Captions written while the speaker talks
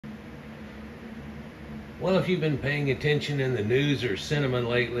Well, if you've been paying attention in the news or cinema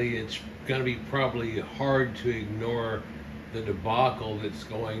lately, it's going to be probably hard to ignore the debacle that's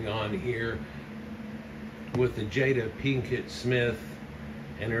going on here with the Jada Pinkett Smith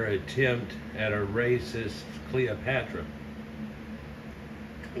and her attempt at a racist Cleopatra,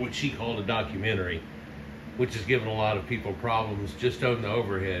 which she called a documentary, which has given a lot of people problems just on the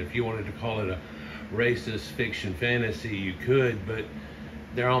overhead. If you wanted to call it a racist fiction fantasy, you could, but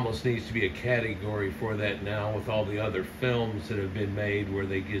there almost needs to be a category for that now with all the other films that have been made where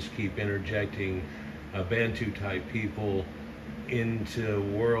they just keep interjecting Bantu type people into a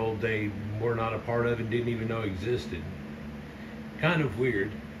world they were not a part of and didn't even know existed. Kind of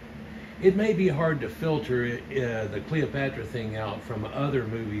weird. It may be hard to filter the Cleopatra thing out from other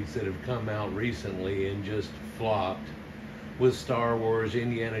movies that have come out recently and just flopped, with Star Wars,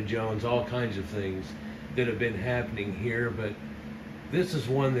 Indiana Jones, all kinds of things that have been happening here, but this is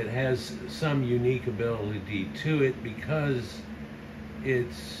one that has some unique ability to it because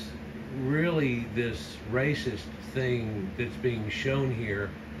it's really this racist thing that's being shown here,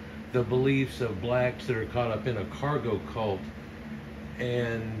 the beliefs of blacks that are caught up in a cargo cult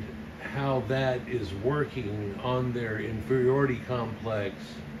and how that is working on their inferiority complex.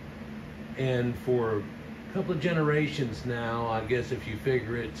 And for a couple of generations now, I guess if you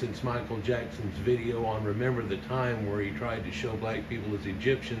figure it, since Michael Jackson's video on Remember the Time where he tried to show black people as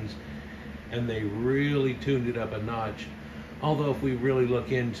Egyptians, and they really tuned it up a notch. Although if we really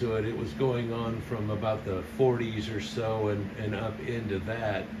look into it, it was going on from about the 40s or so and up into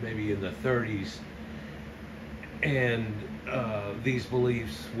that, maybe in the 30s. And these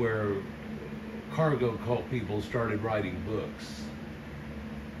beliefs where cargo cult people started writing books.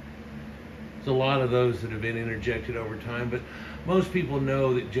 There's a lot of those that have been interjected over time, but most people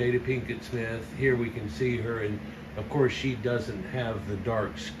know that Jada Pinkett Smith, here we can see her, and of course she doesn't have the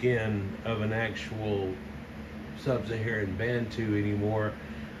dark skin of an actual sub-Saharan Bantu anymore.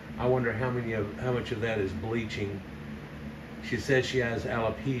 I wonder how much of that is bleaching. She says she has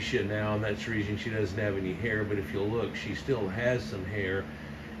alopecia now, and that's the reason she doesn't have any hair, but if you'll look, she still has some hair.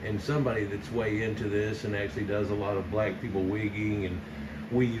 And somebody that's way into this and actually does a lot of black people wigging and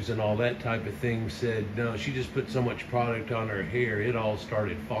weaves and all that type of thing said, no, she just put so much product on her hair, it all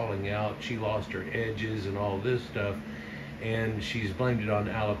started falling out. She lost her edges and all this stuff, and she's blamed it on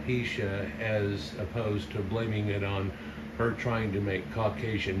alopecia as opposed to blaming it on her trying to make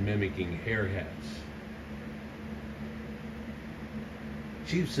Caucasian mimicking hair hats.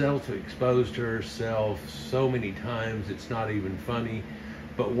 She's self-exposed herself so many times it's not even funny.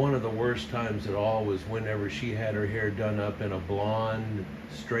 But one of the worst times at all was whenever she had her hair done up in a blonde,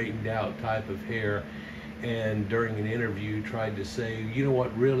 straightened out type of hair, and during an interview tried to say, you know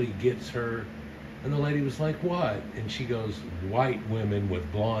what really gets her? And the lady was like, what? And she goes, white women with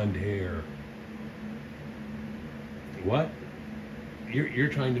blonde hair. What? You're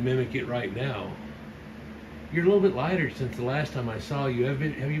trying to mimic it right now. You're a little bit lighter since the last time I saw you. Have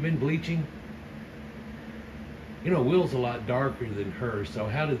you been bleaching? You know, Will's a lot darker than her, so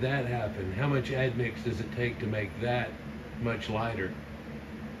how did that happen? How much admix does it take to make that much lighter?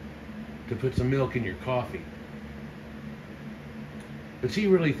 To put some milk in your coffee. But she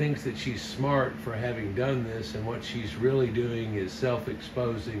really thinks that she's smart for having done this, and what she's really doing is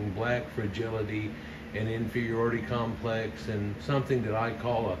self-exposing black fragility and inferiority complex and something that I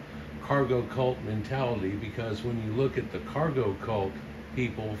call a cargo cult mentality, because when you look at the cargo cult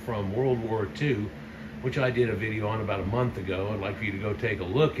people from World War II, which I did a video on about a month ago. I'd like for you to go take a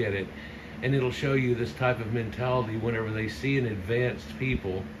look at it, and it'll show you this type of mentality whenever they see an advanced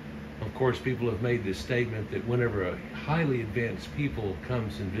people. Of course, people have made this statement that whenever a highly advanced people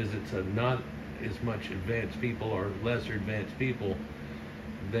comes and visits a not as much advanced people or lesser advanced people,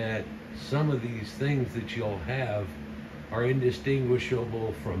 that some of these things that you'll have are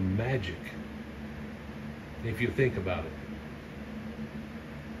indistinguishable from magic, if you think about it.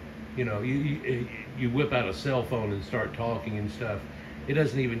 You know, you whip out a cell phone and start talking and stuff. It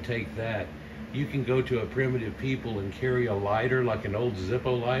doesn't even take that. You can go to a primitive people and carry a lighter, like an old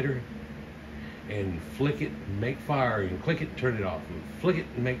Zippo lighter, and flick it and make fire, and click it and turn it off, and flick it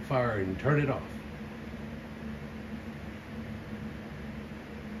and make fire and turn it off.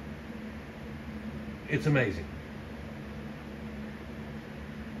 It's amazing.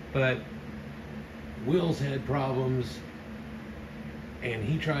 But Will's had problems, and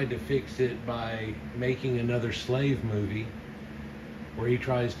he tried to fix it by making another slave movie where he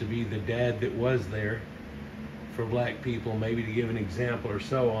tries to be the dad that was there for black people, maybe to give an example or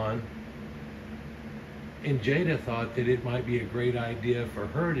so on. And Jada thought that it might be a great idea for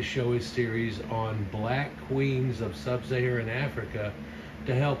her to show a series on black queens of sub-Saharan Africa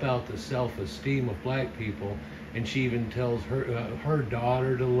to help out the self-esteem of black people, and she even tells her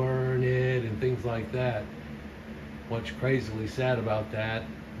daughter to learn it and things like that. What's crazily sad about that,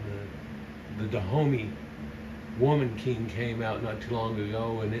 the Dahomey Woman King came out not too long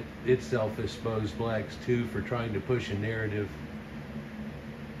ago, and it itself exposed blacks too for trying to push a narrative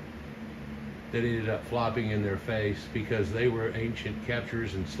that ended up flopping in their face, because they were ancient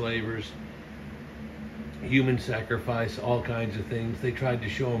capturers and slavers, human sacrifice, all kinds of things. They tried to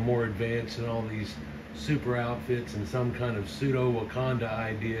show them more advanced in all these super outfits and some kind of pseudo Wakanda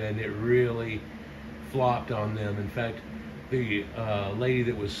idea, and it really flopped on them. In fact, the lady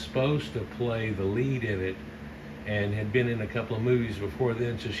that was supposed to play the lead in it and had been in a couple of movies before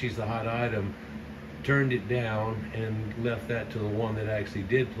then, so she's the hot item, turned it down and left that to the one that actually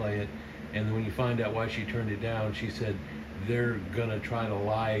did play it. And when you find out why she turned it down, she said they're gonna try to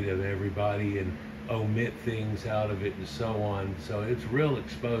lie to everybody and omit things out of it and so on. So it's real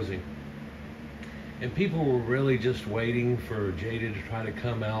exposing. And people were really just waiting for Jada to try to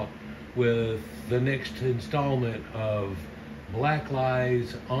come out with the next installment of Black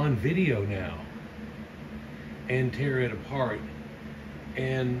Lies on video now and tear it apart.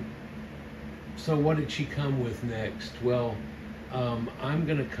 And so what did she come with next? Well, I'm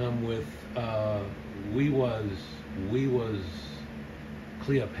gonna come with we was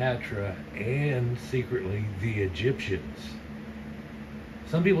Cleopatra and secretly the Egyptians.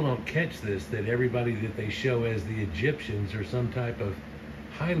 Some people don't catch this, that everybody that they show as the Egyptians are some type of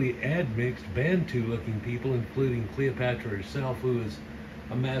highly admixed Bantu looking people, including Cleopatra herself, who is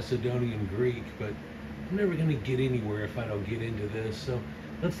a Macedonian Greek. But I'm never going to get anywhere if I don't get into this. So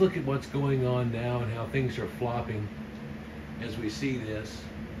let's look at what's going on now and how things are flopping as we see this.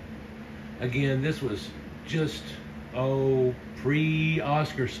 Again, this was just,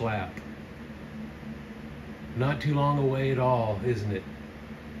 pre-Oscar slap. Not too long away at all, isn't it?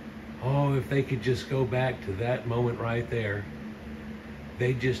 Oh, if they could just go back to that moment right there.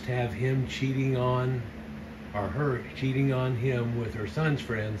 They just have him cheating on, or her cheating on him with her son's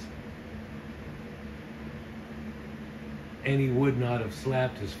friends, and he would not have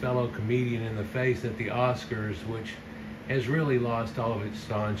slapped his fellow comedian in the face at the Oscars, which has really lost all of its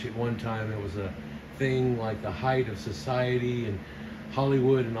staunch. At one time it was a thing like the height of society and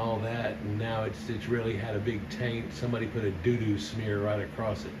Hollywood and all that, and now it's really had a big taint. Somebody put a doo-doo smear right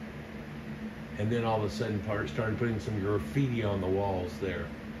across it, and then all of a sudden started putting some graffiti on the walls there.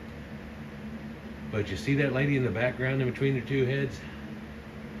 But you see that lady in the background in between the two heads?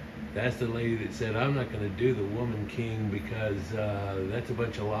 That's the lady that said, I'm not going to do the Woman King because that's a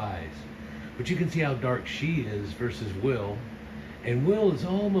bunch of lies. But you can see how dark she is versus Will. And Will is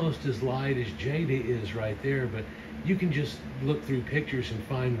almost as light as Jada is right there, but you can just look through pictures and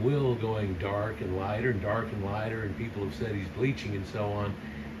find Will going dark and lighter and dark and lighter, and people have said he's bleaching and so on.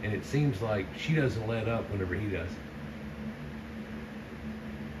 And it seems like she doesn't let up whenever he does.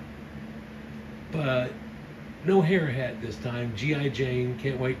 But no hair hat this time. G.I. Jane,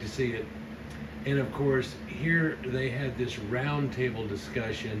 can't wait to see it. And of course, here they had this roundtable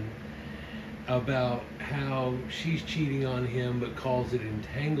discussion about how she's cheating on him but calls it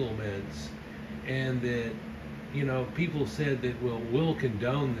entanglements, and that, you know, people said that, well, we'll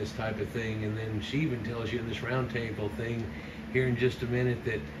condone this type of thing, and then she even tells you in this roundtable thing here in just a minute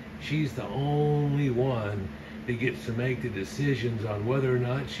that she's the only one that gets to make the decisions on whether or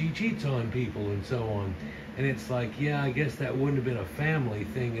not she cheats on people and so on. And it's like, yeah, I guess that wouldn't have been a family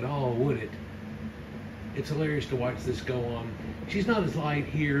thing at all, would it? It's hilarious to watch this go on. She's not as light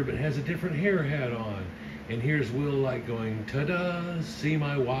here, but has a different hair hat on. And here's Will like going, ta-da, see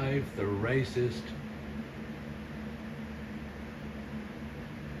my wife, the racist.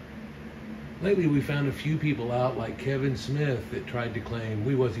 Lately we found a few people out like Kevin Smith that tried to claim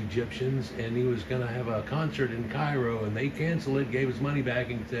we was Egyptians, and he was going to have a concert in Cairo, and they canceled it, gave his money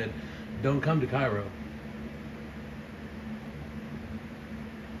back, and said, don't come to Cairo.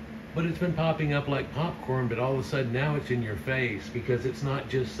 But it's been popping up like popcorn, but all of a sudden now it's in your face, because it's not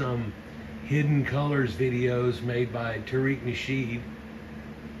just some hidden colors videos made by Tariq Nasheed,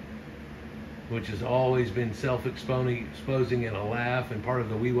 which has always been self-exposing and a laugh and part of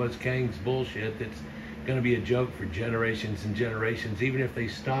the We Was Kangs bullshit that's going to be a joke for generations and generations, even if they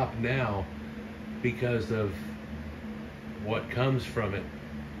stop now because of what comes from it.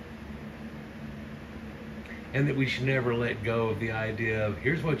 And that we should never let go of the idea of,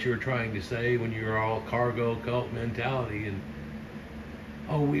 here's what you were trying to say when you were all cargo cult mentality, and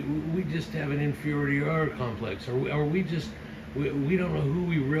oh, we just have an inferiority complex, or we don't know who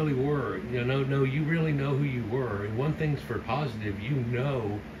we really were. You know, no, you really know who you were. And one thing's for positive, you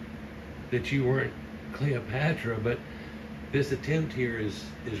know that you weren't Cleopatra, but this attempt here is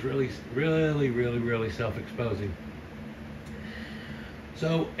really, really, really, really self-exposing.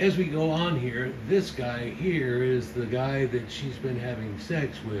 So as we go on here, this guy here is the guy that she's been having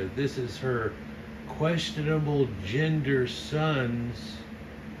sex with. This is her questionable gender son's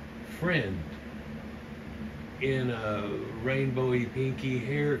friend in a rainbowy pinky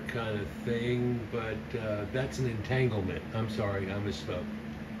hair kind of thing, but that's an entanglement. I'm sorry, I misspoke.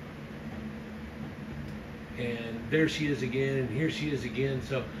 And there she is again, and here she is again.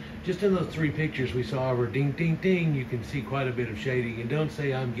 So just in those 3 pictures we saw of her, ding, ding, ding, you can see quite a bit of shading. And don't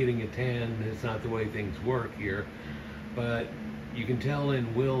say I'm getting a tan, that's not the way things work here. But you can tell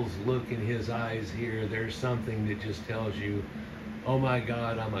in Will's look in his eyes here, there's something that just tells you, oh my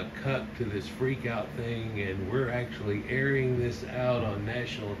God, I'm a cuck to this freak out thing, and we're actually airing this out on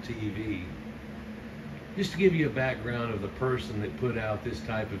national TV. Just to give you a background of the person that put out this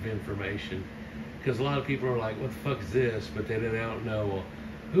type of information, because a lot of people are like, what the fuck is this? But they don't know, well,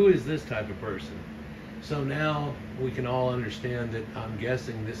 who is this type of person? So now we can all understand that I'm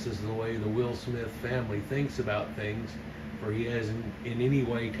guessing this is the way the Will Smith family thinks about things, for he hasn't in any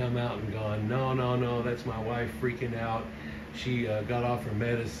way come out and gone, no, no, no, that's my wife freaking out. She got off her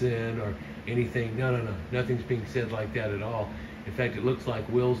medicine or anything. No, no, no, nothing's being said like that at all. In fact, it looks like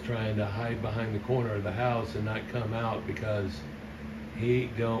Will's trying to hide behind the corner of the house and not come out because he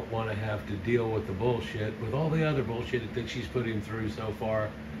don't want to have to deal with the bullshit, with all the other bullshit that she's put him through so far.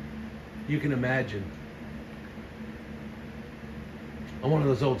 You can imagine. On one of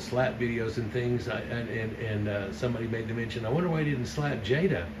those old slap videos and things, somebody made the mention, I wonder why he didn't slap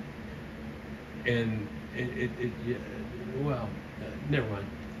Jada. And well, never mind.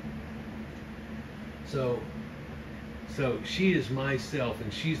 So she is myself,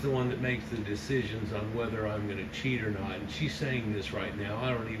 and she's the one that makes the decisions on whether I'm going to cheat or not. And she's saying this right now. I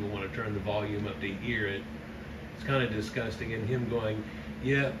don't even want to turn the volume up to hear it. It's kind of disgusting. And him going,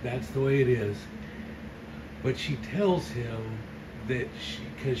 yeah, that's the way it is. But she tells him that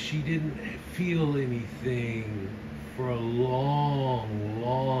because she didn't feel anything for a long,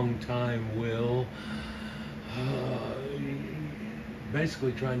 long time, Will.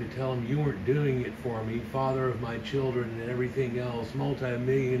 Basically trying to tell him, you weren't doing it for me, father of my children and everything else,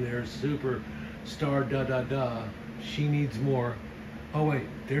 multi-millionaire, superstar, da-da-da. She needs more. Oh wait,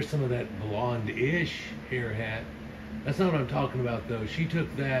 there's some of that blonde-ish hair hat. That's not what I'm talking about though. She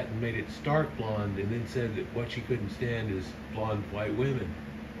took that and made it stark blonde and then said that what she couldn't stand is blonde white women.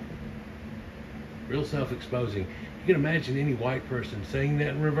 Real self-exposing. You can imagine any white person saying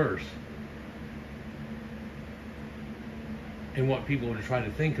that in reverse. And what people would try to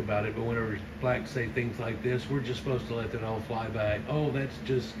think about it, but whenever blacks say things like this, we're just supposed to let that all fly by. Oh, that's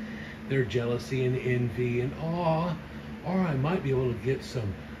just their jealousy and envy, and or I might be able to get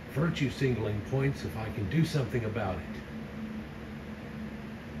some virtue signaling points if I can do something about it.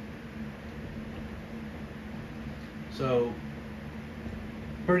 So,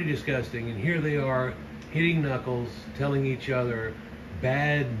 pretty disgusting. And here they are, hitting knuckles, telling each other,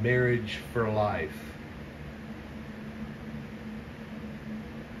 bad marriage for life.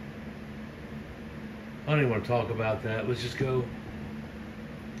 I don't even want to talk about that. Let's just go.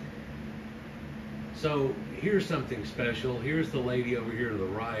 So here's something special. Here's the lady over here to the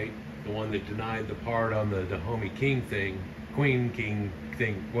right, the one that denied the part on the homie king thing, queen king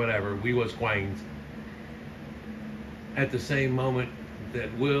thing, whatever. We was queens. At the same moment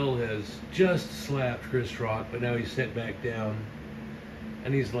that Will has just slapped Chris Rock, but now he's sent back down,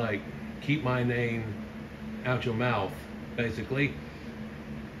 and he's like, keep my name out your mouth, basically.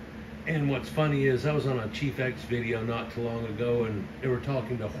 And what's funny is I was on a Chief X video not too long ago, and they were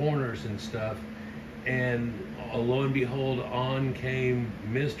talking to Horners and stuff, and lo and behold, on came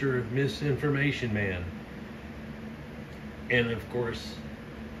Mr. Misinformation Man. And of course,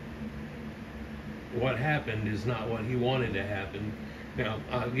 what happened is not what he wanted to happen. Now,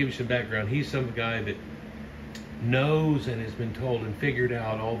 I'll give you some background. He's some guy that knows and has been told and figured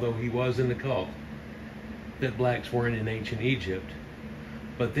out, although he was in the cult, that blacks weren't in ancient Egypt.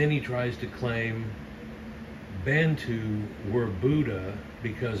 But then he tries to claim Bantu were Buddha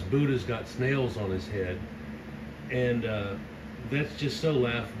because Buddha's got snails on his head. And that's just so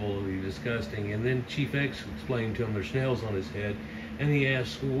laughably disgusting. And then Chief X explained to him there's snails on his head. And he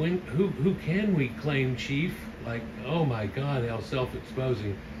asks, who can we claim, Chief? Like, oh my God, how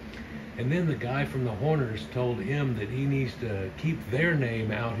self-exposing. And then the guy from the Horners told him that he needs to keep their name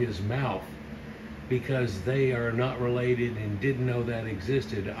out his mouth because they are not related and didn't know that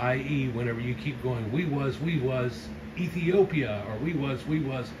existed, i.e. whenever you keep going, we was Ethiopia, or we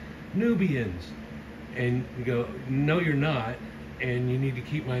was Nubians, and you go, no you're not, and you need to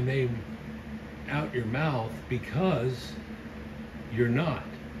keep my name out your mouth because you're not.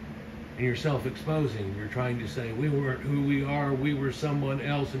 And you're self-exposing. You're trying to say, we weren't who we are, we were someone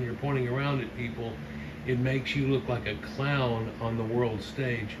else, and you're pointing around at people. It makes you look like a clown on the world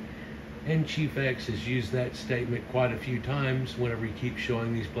stage. And Chief X has used that statement quite a few times whenever he keeps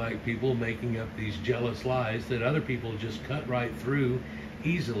showing these black people making up these jealous lies that other people just cut right through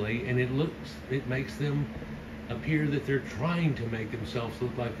easily, and it makes them appear that they're trying to make themselves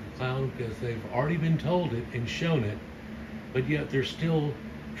look like a clown because they've already been told it and shown it, but yet they're still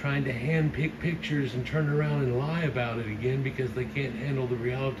trying to hand-pick pictures and turn around and lie about it again because they can't handle the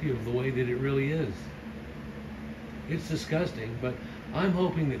reality of the way that it really is. It's disgusting, but I'm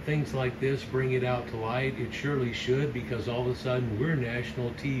hoping that things like this bring it out to light. It surely should, because all of a sudden we're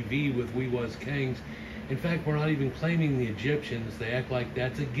national TV with We Was Kings. In fact, we're not even claiming the Egyptians. They act like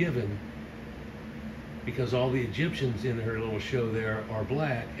that's a given, because all the Egyptians in her little show there are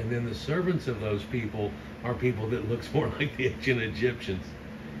black, and then the servants of those people are people that looks more like the ancient Egyptians.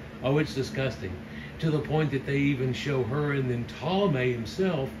 Oh, it's disgusting. To the point that they even show her and then Ptolemy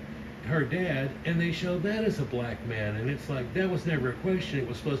himself, her dad, and they show that as a black man. And it's like, that was never a question. It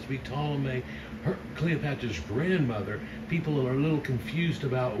was supposed to be Ptolemy, Cleopatra's grandmother. People are a little confused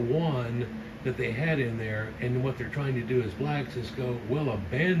about one that they had in there, and what they're trying to do as blacks is go, well, a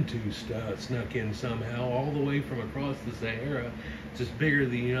Bantu snuck in somehow all the way from across the Sahara, just bigger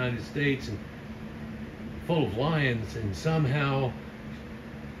than the United States and full of lions, and somehow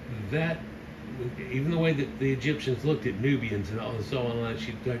that, even the way that the Egyptians looked at Nubians and all and so on,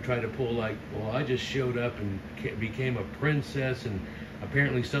 she tried to pull like, well, I just showed up and became a princess, and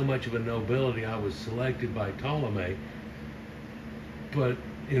apparently so much of a nobility I was selected by Ptolemy. But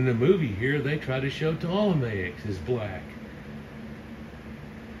in the movie here, they try to show Ptolemy as black.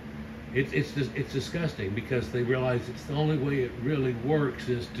 It's disgusting, because they realize it's the only way it really works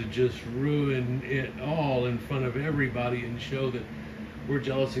is to just ruin it all in front of everybody and show that we're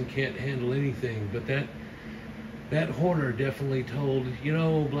jealous and can't handle anything. But that hoarder definitely told, you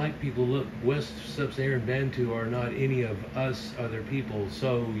know, black people, look, West Sub-Saharan Bantu are not any of us other people,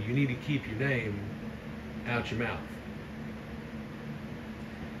 so you need to keep your name out your mouth.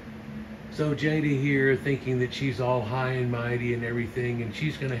 So Jada here, thinking that she's all high and mighty and everything, and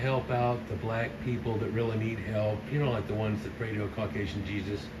she's going to help out the black people that really need help, you know, like the ones that pray to a Caucasian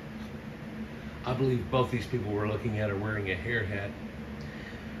Jesus. I believe both these people we're looking at are wearing a hair hat.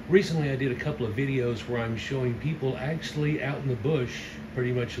 Recently I did a couple of videos where I'm showing people actually out in the bush,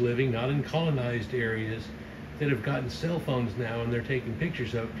 pretty much living, not in colonized areas, that have gotten cell phones now, and they're taking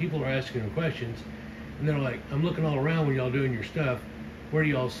pictures of it. People are asking them questions, and they're like, I'm looking all around when y'all doing your stuff. Where do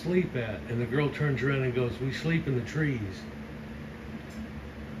y'all sleep at? And the girl turns around and goes, we sleep in the trees.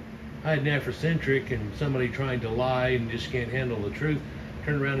 I had an Afrocentric and somebody trying to lie and just can't handle the truth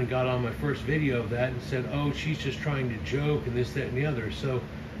turned around and got on my first video of that and said, oh, she's just trying to joke and this, that, and the other. So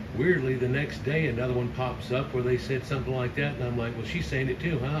weirdly, the next day another one pops up where they said something like that, and I'm like, well, she's saying it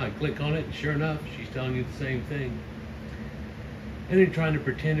too, huh? I click on it, and sure enough, she's telling you the same thing. And then trying to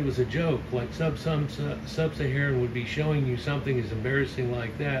pretend it was a joke, like Sub-Saharan would be showing you something as embarrassing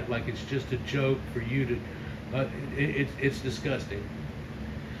like that, like it's just a joke for you to, it's disgusting.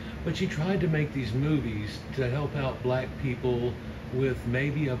 But she tried to make these movies to help out black people with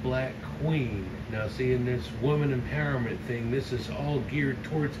maybe a black queen. Now see, in this woman empowerment thing, this is all geared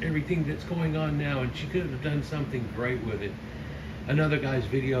towards everything that's going on now, and she could have done something great with it. Another guy's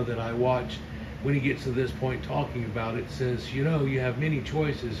video that I watched, when he gets to this point talking about it, says, you know, you have many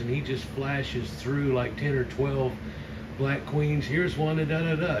choices, and he just flashes through like 10 or 12 black queens. Here's one, and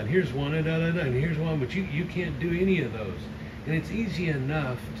da-da-da, and here's one, and da-da-da, and here's one, but you can't do any of those. And it's easy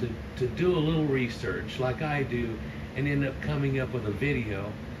enough to do a little research like I do and end up coming up with a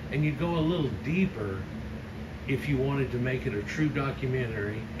video, and you'd go a little deeper if you wanted to make it a true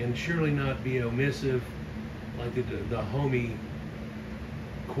documentary and surely not be omissive like the homie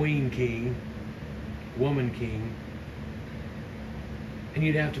Queen King, Woman King, and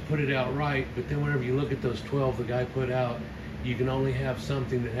you'd have to put it out right. But then whenever you look at those 12 the guy put out, you can only have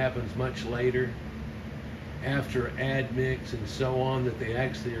something that happens much later, after admix and so on, that they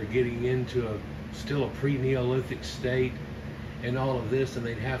actually are getting into still a pre-Neolithic state and all of this, and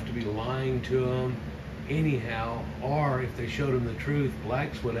they'd have to be lying to them anyhow. Or if they showed them the truth,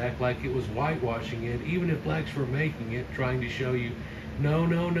 blacks would act like it was whitewashing it, even if blacks were making it, trying to show you, no,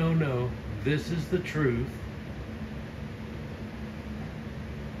 no, no, no, this is the truth.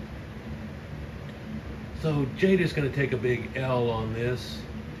 So Jada's going to take a big L on this,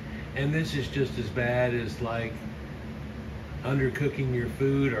 and this is just as bad as like undercooking your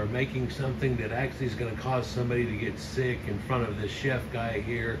food or making something that actually is going to cause somebody to get sick in front of this chef guy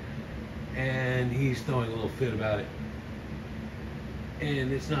here, and he's throwing a little fit about it.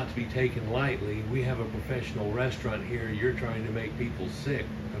 And it's not to be taken lightly. We have a professional restaurant here. You're trying to make people sick.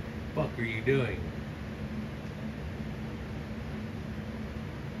 What the fuck are you doing?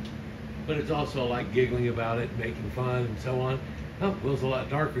 But it's also like giggling about it, making fun and so on. Oh, Will's a lot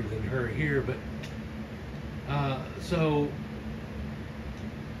darker than her here, but so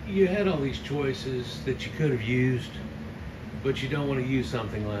you had all these choices that you could have used, but you don't want to use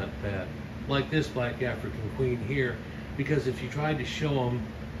something like that, like this black African queen here, because if you tried to show them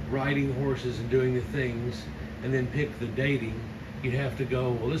riding horses and doing the things and then pick the dating, you'd have to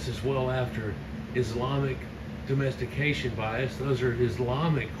go, well, this is well after Islamic domestication bias. Those are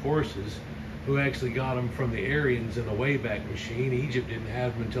Islamic horses who actually got them from the Aryans in a Wayback Machine. Egypt didn't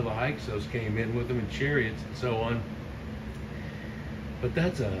have them until the Hyksos came in with them in chariots and so on. But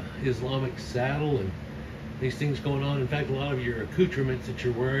that's a Islamic saddle and these things going on. In fact, a lot of your accoutrements that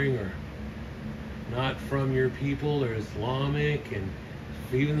you're wearing are not from your people. They're Islamic, and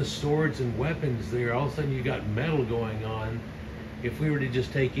even the swords and weapons there, all of a sudden you got metal going on. If we were to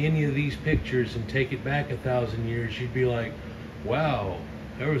just take any of these pictures and take it back 1,000 years, you'd be like, wow,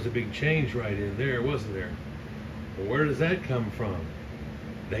 there was a big change right in there, wasn't there? Well, where does that come from?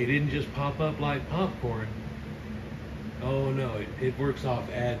 They didn't just pop up like popcorn. Oh no, it works off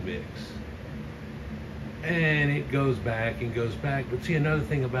admix. And it goes back and goes back. But see, another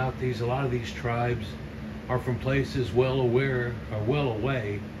thing about these, a lot of these tribes are from places well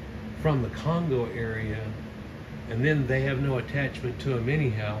away from the Congo area, and then they have no attachment to them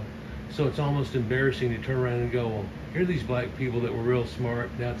anyhow. So it's almost embarrassing to turn around and go, well, here are these black people that were real smart.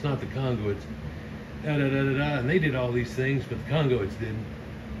 Now it's not the Congoids, and they did all these things, but the Congoids didn't.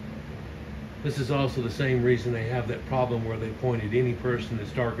 This is also the same reason they have that problem where they point at any person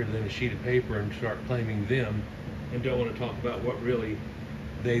that's darker than a sheet of paper and start claiming them, and don't want to talk about what really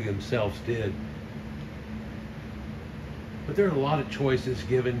they themselves did. But there are a lot of choices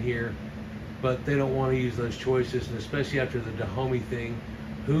given here, but they don't want to use those choices, and especially after the Dahomey thing,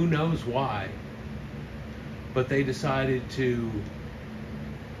 who knows why, but they decided to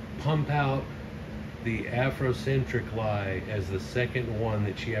pump out the Afrocentric lie as the second one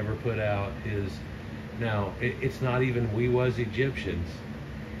that she ever put out. Is now it's not even we was Egyptians,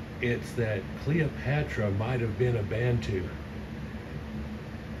 it's that Cleopatra might have been a Bantu.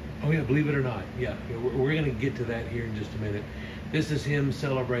 Oh yeah, believe it or not, yeah, we're gonna get to that here in just a minute. This is him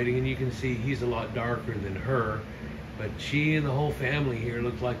celebrating, and you can see he's a lot darker than her, but she and the whole family here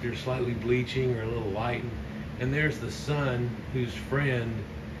look like they're slightly bleaching or a little lightened. And there's the son whose friend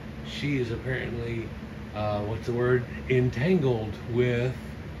she is apparently, entangled with.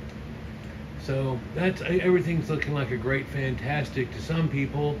 So that's, everything's looking like a great fantastic to some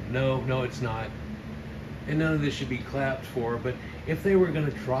people. No, it's not. And none of this should be clapped for. But if they were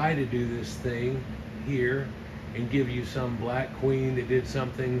going to try to do this thing here and give you some black queen that did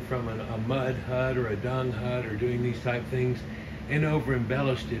something from a mud hut or a dung hut or doing these type things and over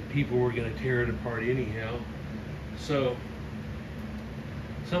embellished it, people were going to tear it apart anyhow. So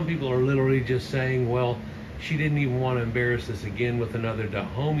some people are literally just saying, well, she didn't even want to embarrass us again with another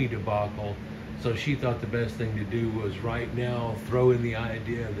Dahomey debacle, so she thought the best thing to do was right now throw in the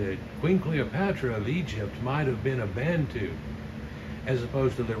idea that Queen Cleopatra of Egypt might have been a Bantu, as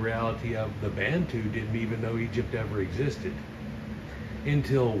opposed to the reality of the Bantu didn't even know Egypt ever existed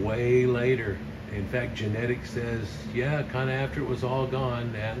until way later. In fact, genetics says, yeah, kind of after it was all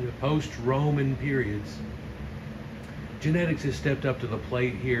gone, post-Roman periods, genetics has stepped up to the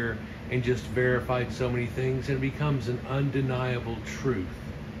plate here and just verified so many things, and it becomes an undeniable truth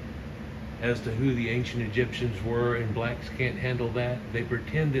as to who the ancient Egyptians were, and blacks can't handle that. They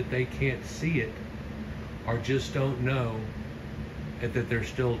pretend that they can't see it or just don't know that they're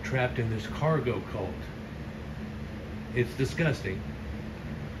still trapped in this cargo cult. It's disgusting,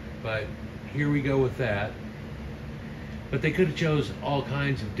 but here we go with that. But they could have chose all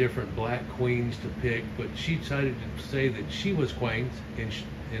kinds of different black queens to pick, but she decided to say that she was queens,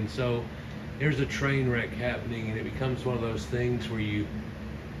 and so there's a train wreck happening, and it becomes one of those things where you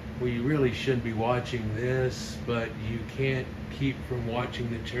really shouldn't be watching this, but you can't keep from watching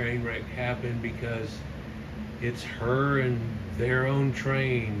the train wreck happen because it's her and their own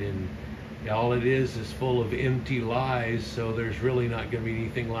train, and all it is full of empty lies. So there's really not going to be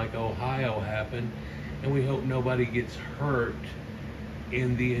anything like Ohio happen. And we hope nobody gets hurt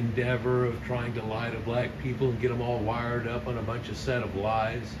in the endeavor of trying to lie to black people and get them all wired up on a bunch of set of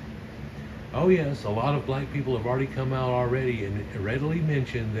lies. Oh yes, a lot of black people have already come out already and readily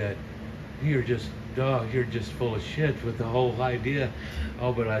mentioned that you're just full of shit with the whole idea.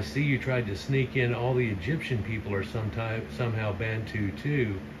 Oh, but I see you tried to sneak in all the Egyptian people are somehow Bantu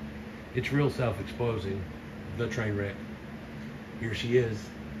too. It's real self-exposing, the train wreck. here she is,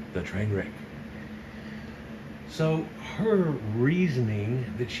 the train wreck. So her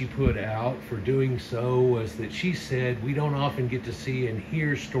reasoning that she put out for doing so was that she said we don't often get to see and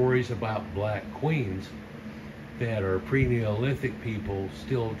hear stories about black queens that are pre-Neolithic people,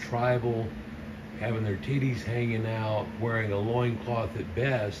 still tribal, having their titties hanging out, wearing a loincloth at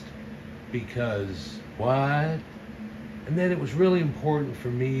best, because what? And then it was really important for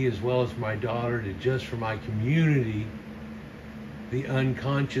me, as well as my daughter, to just for my community, the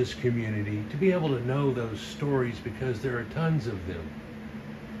unconscious community, to be able to know those stories, because there are tons of them.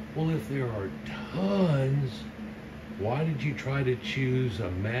 Well, if there are tons, why did you try to choose a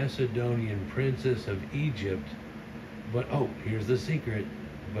Macedonian princess of Egypt, but, oh, here's the secret,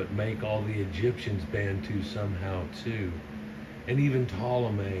 but make all the Egyptians Bantu somehow too, and even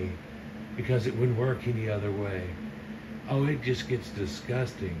Ptolemy, because it wouldn't work any other way. Oh, it just gets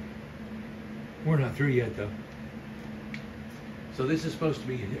disgusting. We're not through yet, though. So this is supposed to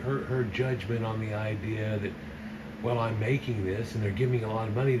be her judgment on the idea that, well, I'm making this and they're giving me a lot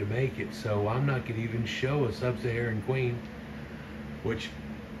of money to make it, so I'm not going to even show a sub-Saharan queen, which,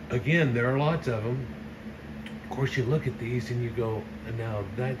 again, there are lots of them. Of course, you look at these and you go, now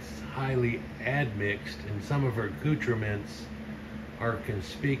that's highly admixed, and some of her accoutrements are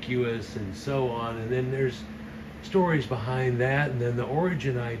conspicuous and so on, and then there's stories behind that, and then the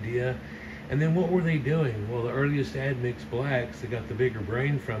origin idea. And then what were they doing? Well, the earliest admixed blacks that got the bigger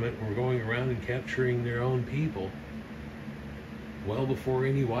brain from it were going around and capturing their own people well before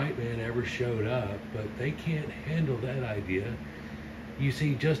any white man ever showed up. But they can't handle that idea. You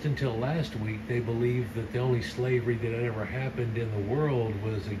see, just until last week, they believed that the only slavery that had ever happened in the world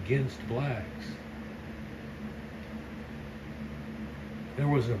was against blacks. There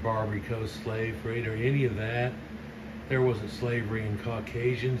wasn't a Barbary Coast slave trade or any of that. There wasn't slavery in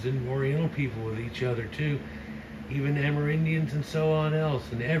Caucasians and Oriental people with each other too, even Amerindians and so on else,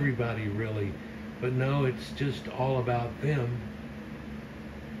 and everybody really. But no, it's just all about them.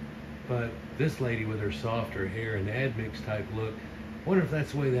 But this lady with her softer hair and admixed type look, wonder if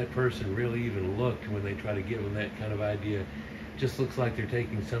that's the way that person really even looked when they try to give them that kind of idea. Just looks like they're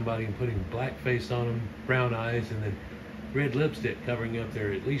taking somebody and putting blackface on them, brown eyes, and then red lipstick covering up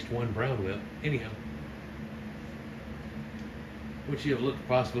their at least one brown lip. Anyhow. Would she have looked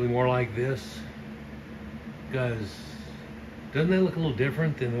possibly more like this? Because doesn't that look a little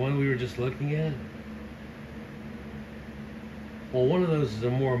different than the one we were just looking at? Well, one of those is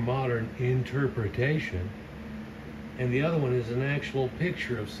a more modern interpretation, and the other one is an actual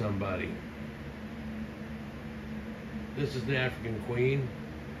picture of somebody. This is the African queen.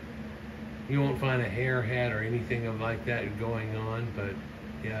 You won't find a hair hat or anything like that going on, but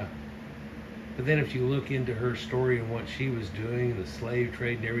yeah. But then if you look into her story and what she was doing, the slave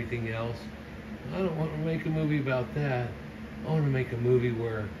trade and everything else, I don't want to make a movie about that. I want to make a movie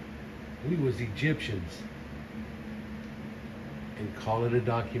where we was Egyptians and call it a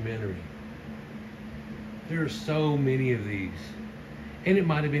documentary. There are so many of these. And it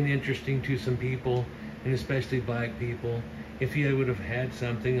might have been interesting to some people, and especially black people, if you would have had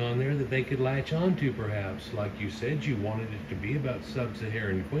something on there that they could latch onto, perhaps. Like you said, you wanted it to be about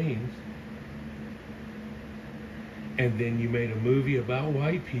sub-Saharan queens. And then you made a movie about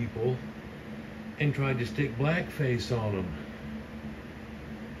white people and tried to stick blackface on them.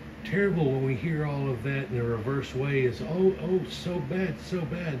 Terrible when we hear all of that in a reverse way is, oh, so bad, so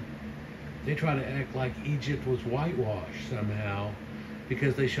bad. They try to act like Egypt was whitewashed somehow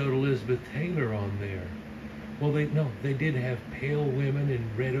because they showed Elizabeth Taylor on there. Well, they did have pale women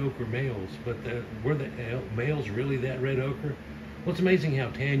and red ochre males, but were the males really that red ochre? Well, it's amazing how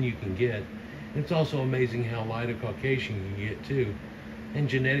tan you can get. It's also amazing how light a Caucasian can get too. And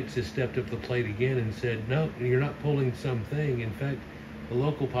genetics has stepped up the plate again and said, no, you're not pulling something. In fact, the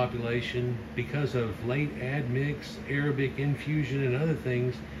local population, because of late admix, Arabic infusion, and other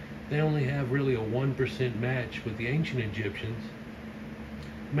things, they only have really a 1% match with the ancient Egyptians,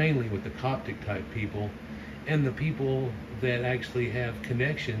 mainly with the Coptic type people. And the people that actually have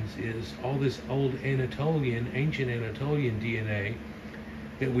connections is all this old Anatolian, ancient Anatolian DNA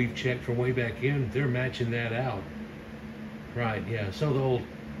that we've checked from way back in. They're matching that out. Right, yeah. So the old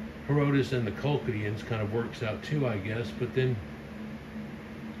Herodotus and the Colchidians kind of works out too, I guess. But then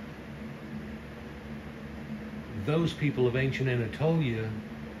those people of ancient Anatolia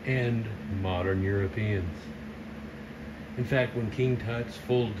and modern Europeans. In fact, when King Tut's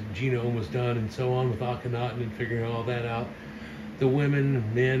full genome was done and so on with Akhenaten and figuring all that out, the women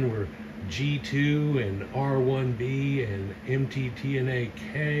and men were G2 and R1b and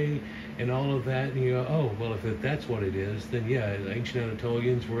mtTNAK and all of that, and you go, oh, well, if that's what it is, then yeah, the ancient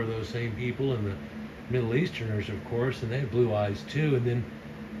Anatolians were those same people, and the Middle Easterners, of course, and they have blue eyes too, and then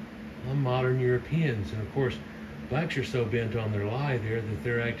modern Europeans. And of course, blacks are so bent on their lie there that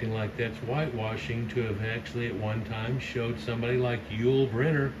they're acting like that's whitewashing to have actually at one time showed somebody like Yul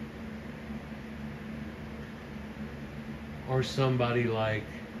Brynner or somebody like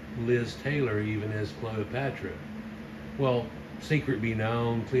Liz Taylor even as Cleopatra. Well, secret be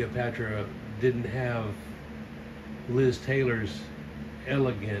known, Cleopatra didn't have Liz Taylor's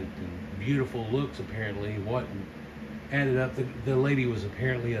elegant and beautiful looks apparently. What added up, the lady was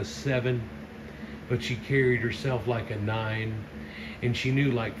apparently a 7, but she carried herself like a 9, and she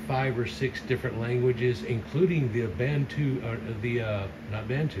knew like 5 or 6 different languages, including the Bantu,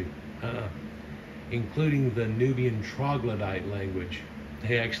 including the Nubian troglodyte language.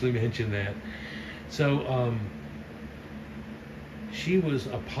 They actually mentioned that. So she was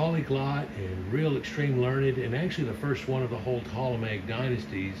a polyglot and real extreme learned, and actually the first one of the whole Ptolemaic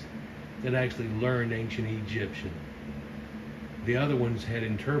dynasties that actually learned ancient Egyptian. The other ones had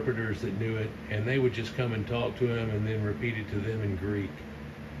interpreters that knew it, and they would just come and talk to them and then repeat it to them in Greek.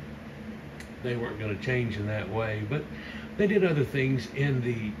 They weren't going to change in that way, but they did other things in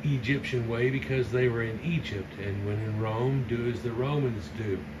the Egyptian way because they were in Egypt, and when in Rome, do as the Romans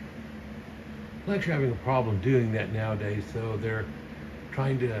do. Blacks are having a problem doing that nowadays, though. They're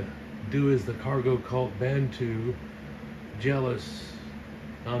trying to do as the cargo cult Bantu, jealous,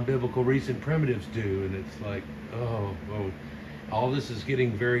 non-biblical recent primitives do, and it's like, oh, all this is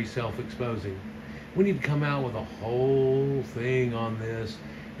getting very self-exposing. We need to come out with a whole thing on this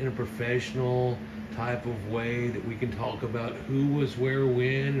in a professional type of way that we can talk about who was where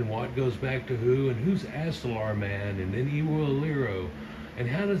when and what goes back to who and who's Astelar man and then Iwo Iliro, and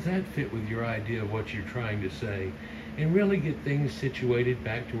how does that fit with your idea of what you're trying to say, and really get things situated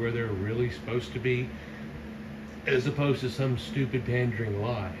back to where they're really supposed to be, as opposed to some stupid pandering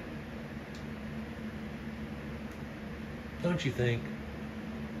lie. Don't you think?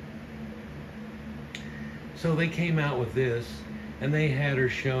 So they came out with this, and they had her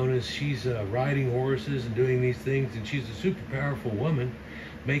shown as she's riding horses and doing these things, and she's a super powerful woman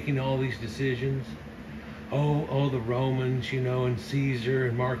making all these decisions. Oh, the Romans, you know, and Caesar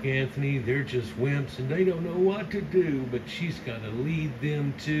and Mark Antony, they're just wimps and they don't know what to do, but she's got to lead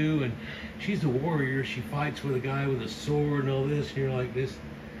them too, and she's a warrior. She fights with a guy with a sword and all this, and you're like, this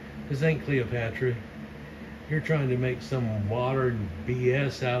ain't Cleopatra. You're trying to make some modern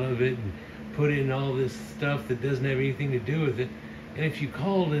BS out of it and put in all this stuff that doesn't have anything to do with it. And if you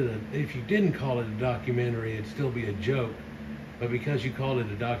didn't call it a documentary, it'd still be a joke. But because you called it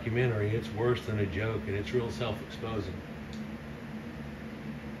a documentary, it's worse than a joke, and it's real self-exposing.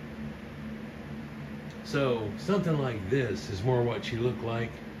 So something like this is more what she looked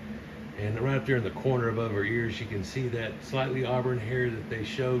like. And right there in the corner above her ears, you can see that slightly auburn hair that they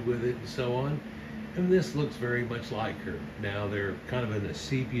showed with it and so on. And this looks very much like her. Now they're kind of in a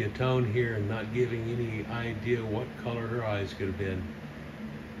sepia tone here and not giving any idea what color her eyes could have been.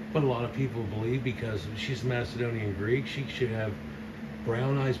 But a lot of people believe because she's Macedonian Greek, she should have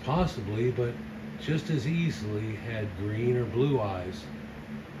brown eyes possibly, but just as easily had green or blue eyes.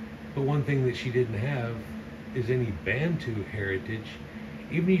 But one thing that she didn't have is any Bantu heritage.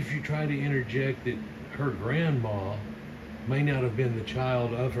 Even if you try to interject that her grandma may not have been the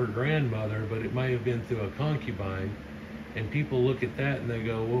child of her grandmother, but it may have been through a concubine, and people look at that and they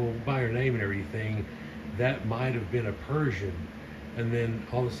go, well, by her name and everything, that might have been a Persian. And then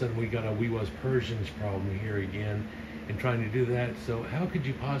all of a sudden we got a we was Persians problem here again, and trying to do that. So how could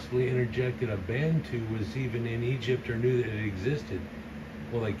you possibly interject that a Bantu was even in Egypt or knew that it existed?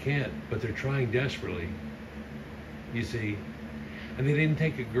 Well, they can't, but they're trying desperately, you see. And they didn't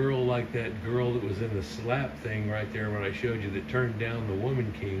take a girl like that girl that was in the slap thing right there when I showed you that turned down the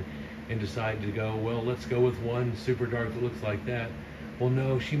Woman King and decided to go, well, let's go with one super dark that looks like that. Well,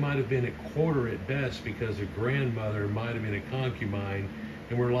 no, she might have been a quarter at best because her grandmother might have been a concubine,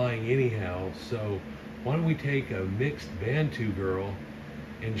 and we're lying anyhow. So why don't we take a mixed Bantu girl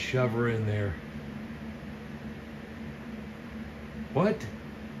and shove her in there? What?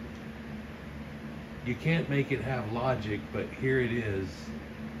 You can't make it have logic, but here it is.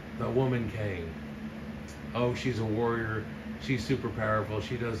 The Woman King. Oh, she's a warrior. She's super powerful.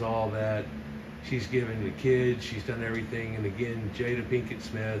 She does all that. She's given the kids. She's done everything. And again, Jada Pinkett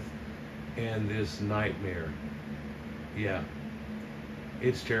Smith and this nightmare. Yeah,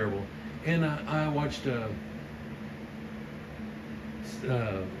 it's terrible. And I watched a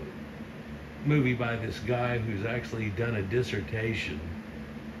movie by this guy who's actually done a dissertation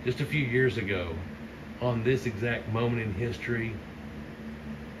just a few years ago on this exact moment in history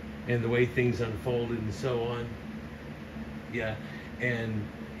and the way things unfolded and so on. Yeah, and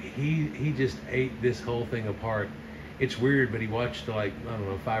he just ate this whole thing apart. It's weird, but he watched like, I don't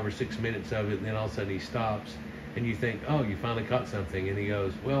know, 5 or 6 minutes of it, and then all of a sudden he stops, and you think, oh, you finally caught something, and he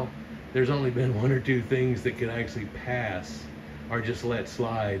goes, well, there's only been 1 or 2 things that could actually pass or just let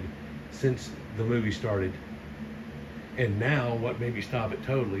slide since the movie started. And now what made me stop it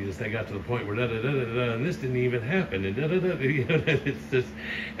totally is they got to the point where da-da-da-da-da, and this didn't even happen, and da-da-da, you know, it's just,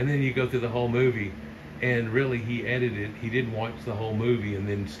 and then you go through the whole movie, and really he edited, he didn't watch the whole movie and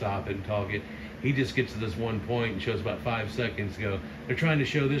then stop it and talk it. He just gets to this one point and shows about 5 seconds ago, they're trying to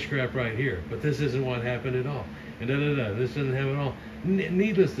show this crap right here, but this isn't what happened at all. And da-da-da, this doesn't happen at all.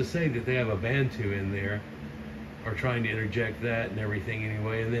 Needless to say that they have a Bantu in there, or trying to interject that and everything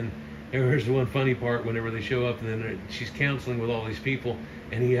anyway. And then here's the one funny part, whenever they show up and then she's counseling with all these people,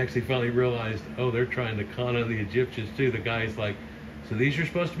 and he actually finally realized, oh, they're trying to con on the Egyptians too. The guy's like, so these are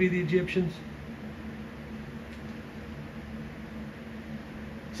supposed to be the Egyptians?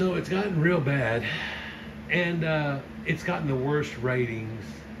 So it's gotten real bad, and it's gotten the worst ratings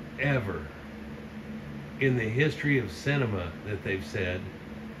ever in the history of cinema that they've said.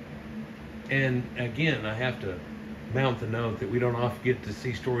 And again, I have to mount the note that we don't often get to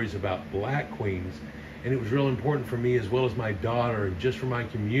see stories about black queens, and it was real important for me, as well as my daughter, and just for my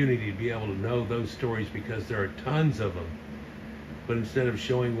community, to be able to know those stories, because there are tons of them. But instead of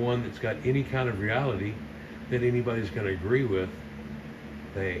showing one that's got any kind of reality that anybody's going to agree with,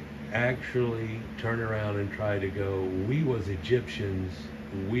 they actually turn around and try to go, we was Egyptians,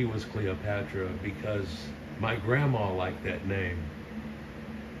 we was Cleopatra, because my grandma liked that name.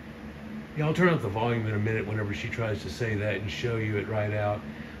 Yeah, I'll turn up the volume in a minute whenever she tries to say that and show you it right out.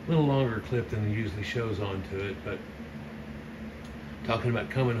 A little longer clip than it usually shows onto it, but talking about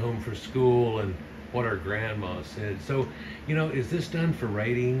coming home from school and what our grandma said. So, you know, is this done for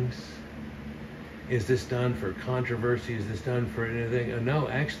ratings? Is this done for controversy? Is this done for anything? No,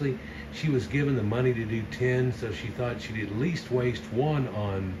 actually, she was given the money to do 10, so she thought she'd at least waste 1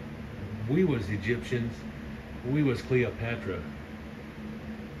 on, we was Egyptians, we was Cleopatra.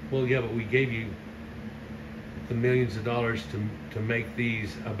 Well, yeah, but we gave you the millions of dollars to make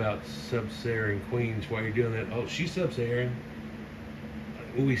these about sub-Saharan queens. While you're doing that, oh, she's sub-Saharan.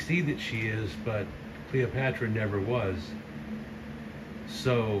 We see that she is, but Cleopatra never was.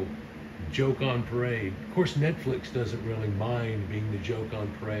 So, joke on parade. Of course, Netflix doesn't really mind being the joke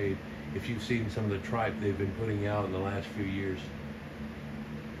on parade if you've seen some of the tripe they've been putting out in the last few years.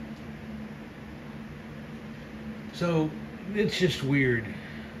 So, it's just weird.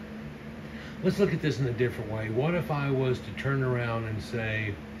 Let's look at this in a different way. What if I was to turn around and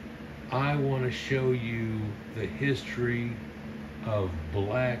say, I want to show you the history of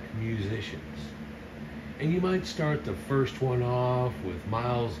black musicians? And you might start the first one off with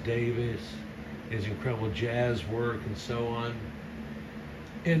Miles Davis, his incredible jazz work and so on.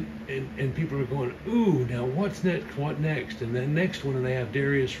 And people are going, ooh, now what's next? What next? And then next one, and they have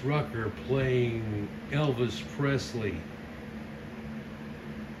Darius Rucker playing Elvis Presley.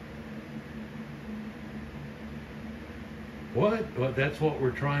 What? Well, that's what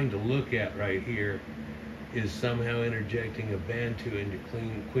we're trying to look at right here, is somehow interjecting a Bantu into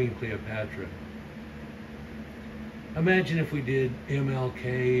Queen Cleopatra. Imagine if we did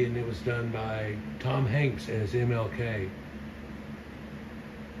MLK and it was done by Tom Hanks as MLK.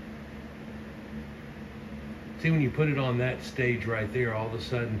 See, when you put it on that stage right there, all of a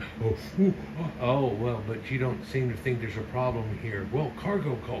sudden, oh, well, but you don't seem to think there's a problem here. Well,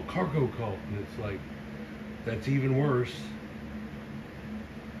 cargo cult. And it's like, that's even worse.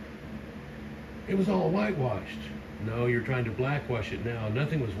 It was all whitewashed. No, you're trying to blackwash it now.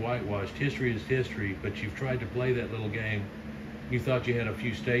 Nothing was whitewashed. History is history, but you've tried to play that little game. You thought you had a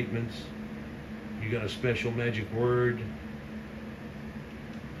few statements. You got a special magic word.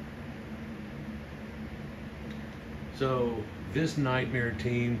 So this nightmare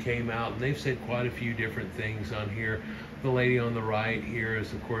team came out, and they've said quite a few different things on here. The lady on the right here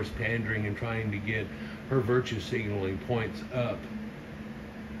is, of course, pandering and trying to get her virtue signaling points up.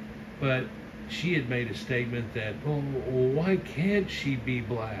 But she had made a statement that, well, why can't she be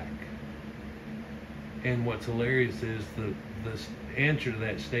black? And what's hilarious is the answer to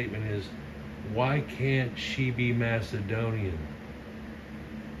that statement is, why can't she be Macedonian?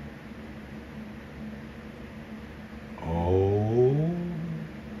 Oh.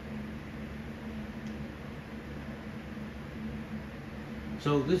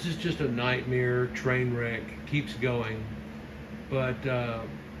 So this is just a nightmare, train wreck, keeps going. But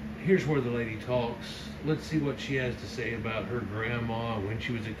here's where the lady talks. Let's see what she has to say about her grandma when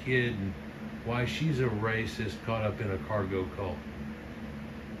she was a kid and why she's a racist caught up in a cargo cult.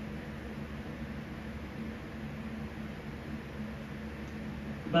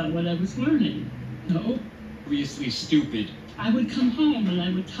 about what I was learning. No. Obviously stupid. I would come home and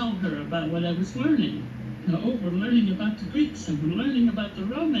I would tell her about what I was learning. No, we're learning about the Greeks and we're learning about the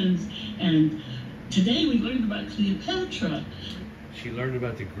Romans, and today we learned about Cleopatra. She learned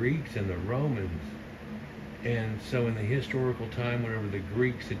about the Greeks and the Romans. And so in the historical time, whenever the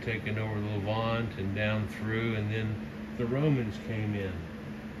Greeks had taken over the Levant and down through, and then the Romans came in.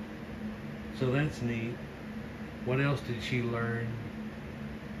 So that's neat. What else did she learn?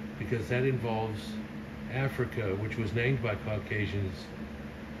 Because that involves Africa, which was named by Caucasians.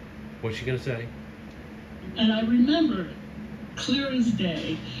 What's she going to say? And I remember, clear as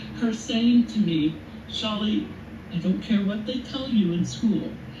day, her saying to me, Shawley, I don't care what they tell you in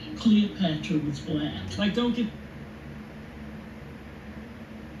school, Cleopatra was black. Like, don't get...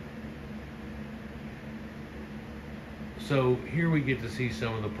 So here we get to see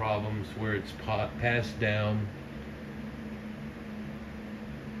some of the problems where it's passed down.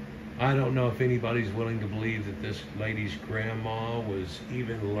 I don't know if anybody's willing to believe that this lady's grandma was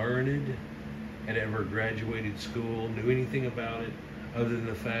even learned, had ever graduated school, knew anything about it, other than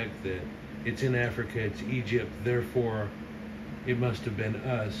the fact that it's in Africa, it's Egypt, therefore it must have been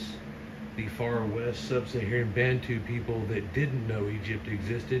us, the far west sub-Saharan Bantu people that didn't know Egypt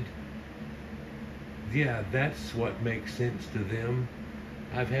existed. Yeah, that's what makes sense to them.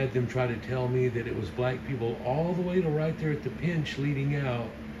 I've had them try to tell me that it was black people all the way to right there at the pinch leading out,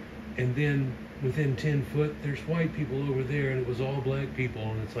 and then within 10 foot there's white people over there, and it was all black people.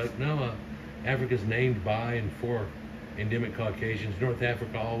 And it's like, no, Africa's named by and for endemic Caucasians. North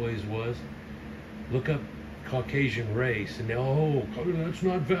Africa always was. Look up Caucasian race, and oh, that's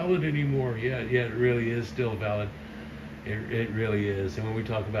not valid anymore. Yeah, it really is still valid. It really is. And when we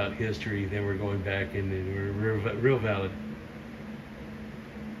talk about history, then we're going back and we're real valid.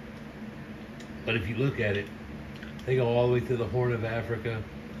 But if you look at it, they go all the way to the Horn of Africa,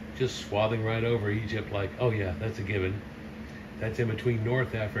 just swathing right over Egypt like, oh yeah, that's a given. That's in between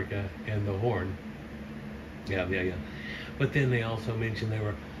North Africa and the Horn. Yeah. But then they also mentioned they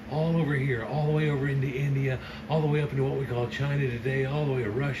were all over here, all the way over into India, all the way up into what we call China today, all the way to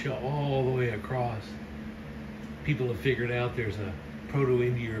Russia, all the way across. People have figured out there's a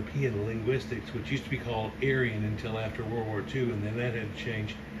Proto-Indo-European linguistics, which used to be called Aryan until after World War II, and then that had to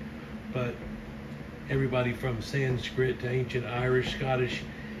change. But everybody from Sanskrit to ancient Irish, Scottish,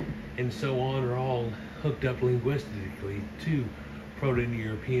 and so on are all hooked up linguistically to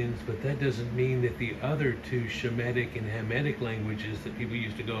Proto-Indo-Europeans, but that doesn't mean that the other two Shemitic and Hamitic languages that people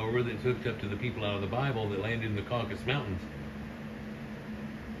used to go over that's hooked up to the people out of the Bible that landed in the Caucasus Mountains.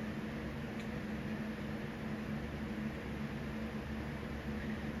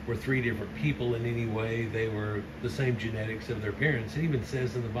 Were three different people in any way. They were the same genetics of their parents. It even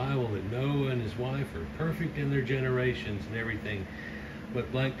says in the Bible that Noah and his wife are perfect in their generations and everything.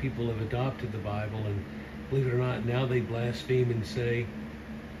 But black people have adopted the Bible, and believe it or not, now they blaspheme and say,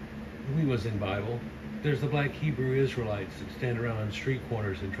 we was in Bible. There's the black Hebrew Israelites that stand around on street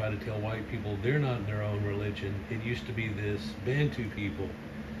corners and try to tell white people they're not in their own religion. It used to be this Bantu people.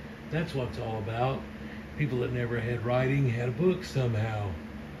 That's what it's all about. People that never had writing had a book somehow.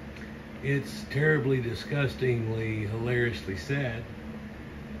 It's terribly, disgustingly, hilariously sad.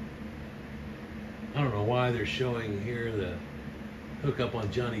 I don't know why they're showing here the hook up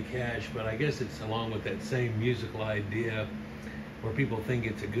on Johnny Cash, but I guess it's along with that same musical idea where people think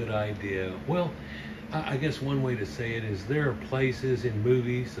it's a good idea. Well, I guess one way to say it is there are places in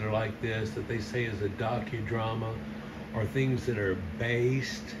movies that are like this that they say is a docudrama, or things that are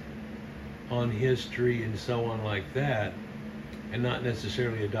based on history and so on like that, and not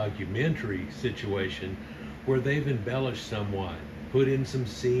necessarily a documentary situation, where they've embellished somewhat, put in some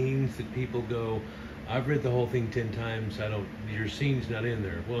scenes that people go, I've read the whole thing 10 times, your scene's not in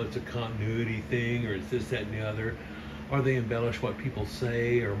there. Well, it's a continuity thing, or it's this, that, and the other. Or they embellish what people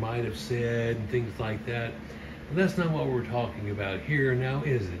say or might have said and things like that. But that's not what we're talking about here now,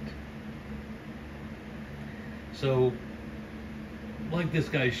 is it? So, like this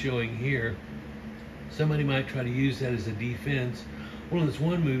guy's showing here, somebody might try to use that as a defense. Well, in this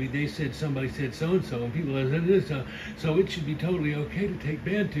one movie, they said somebody said so-and-so, and people said this, so it should be totally okay to take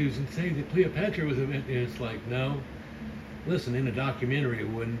Bantus and say that Cleopatra was a Bantu. And it's like, no. Listen, in a documentary it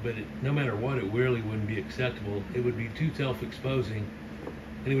wouldn't, but no matter what, it really wouldn't be acceptable. It would be too self-exposing,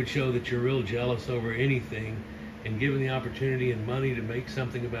 and it would show that you're real jealous over anything, and given the opportunity and money to make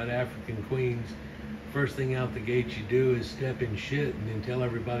something about African queens, first thing out the gate you do is step in shit and then tell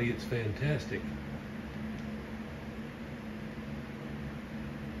everybody it's fantastic.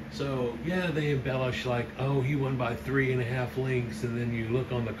 So, yeah, they embellish like, oh, he won by 3.5 lengths, and then you look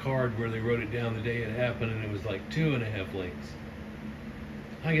on the card where they wrote it down the day it happened, and it was like 2.5 lengths.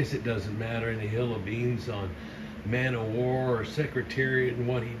 I guess it doesn't matter in a hill of beans on Man of War or Secretariat and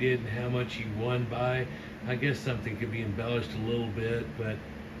what he did and how much he won by. I guess something could be embellished a little bit, but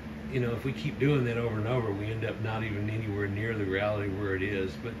you know, if we keep doing that over and over, we end up not even anywhere near the reality where it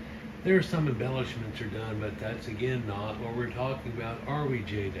is. But there are some embellishments are done, but that's again not what we're talking about, are we,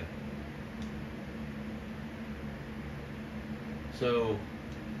 Jada? So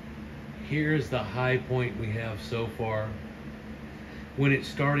here's the high point we have so far. When it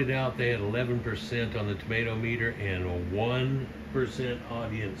started out, they had 11% on the tomato meter and a 1%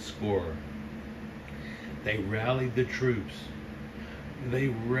 audience score. They rallied the troops. They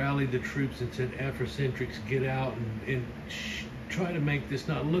rallied the troops and said, Afrocentrics, get out and try to make this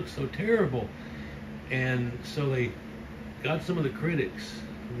not look so terrible. And so they got some of the critics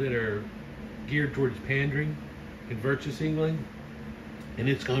that are geared towards pandering and virtue signaling, and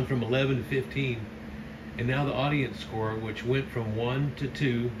it's gone from 11 to 15. And now the audience score, which went from 1 to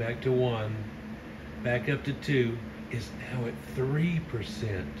 2, back to 1, back up to 2, is now at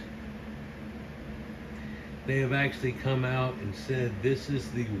 3%. They have actually come out and said this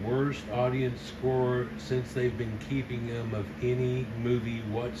is the worst audience score since they've been keeping them of any movie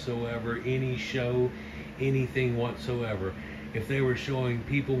whatsoever, any show, anything whatsoever. If they were showing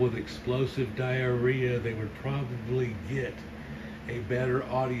people with explosive diarrhea, they would probably get a better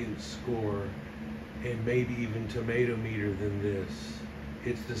audience score and maybe even tomato meter than this.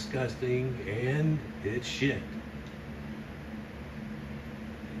 It's disgusting and it's shit.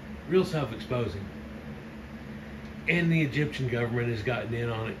 Real self-exposing. And the Egyptian government has gotten in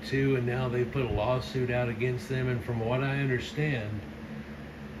on it too, and now they put a lawsuit out against them, and from what I understand,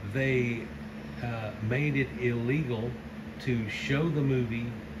 they made it illegal to show the movie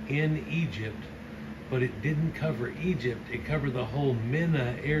in Egypt, but it didn't cover Egypt. It covered the whole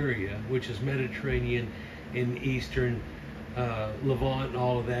MENA area, which is Mediterranean and Eastern Levant and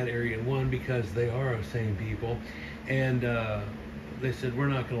all of that area in one, because they are the same people. And they said, we're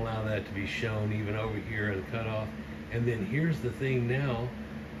not going to allow that to be shown even over here in the cutoff. And then here's the thing now,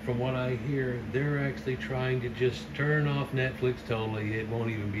 from what I hear, they're actually trying to just turn off Netflix totally. It won't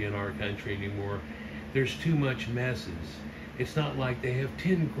even be in our country anymore. There's too much messes. It's not like they have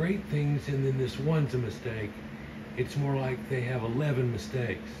 10 great things and then this one's a mistake. It's more like they have 11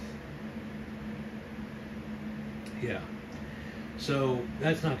 mistakes. Yeah. So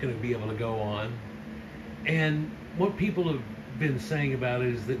that's not going to be able to go on. And what people have been saying about it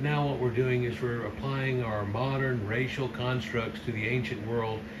is that now what we're doing is we're applying our modern racial constructs to the ancient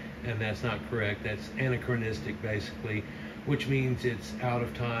world, and that's not correct. That's anachronistic, basically, which means it's out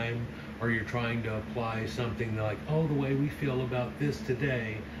of time, or you're trying to apply something like, oh, the way we feel about this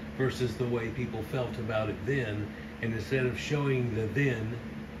today versus the way people felt about it then, and instead of showing the then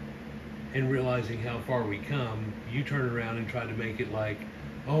and realizing how far we come, you turn around and try to make it like,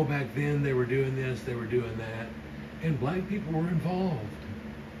 oh, back then they were doing this, they were doing that, and black people were involved,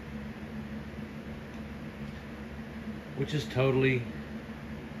 which is totally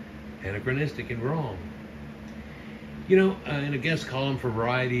anachronistic and wrong. You know, in a guest column for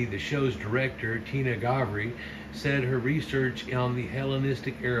Variety, the show's director, Tina Gavri, said her research on the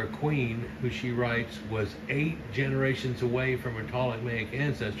Hellenistic era queen, who she writes was 8 generations away from her Ptolemaic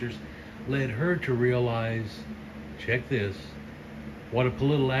ancestors, led her to realize, check this, what a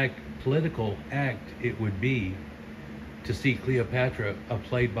political act it would be to see Cleopatra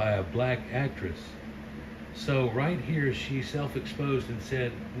played by a black actress. So right here, she self-exposed and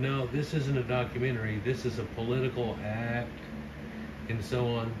said, no, this isn't a documentary, this is a political act, and so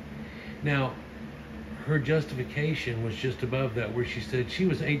on. Now, her justification was just above that, where she said she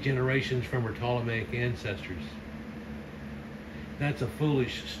was 8 generations from her Ptolemaic ancestors. That's a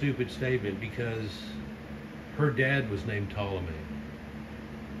foolish, stupid statement, because her dad was named Ptolemy.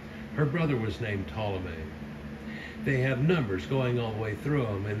 Her brother was named Ptolemy. They have numbers going all the way through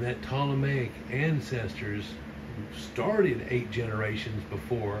them, and that Ptolemaic ancestors started 8 generations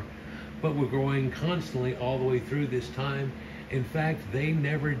before, but were growing constantly all the way through this time. In fact, they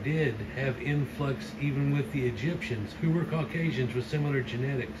never did have influx even with the Egyptians, who were Caucasians with similar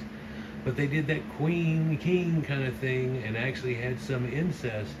genetics, but they did that queen-king kind of thing and actually had some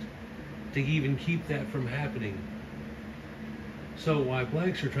incest to even keep that from happening. So why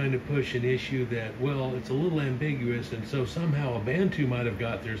blacks are trying to push an issue that, well, it's a little ambiguous, and so somehow a Bantu might have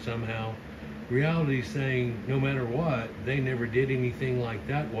got there somehow, reality is saying no matter what, they never did anything like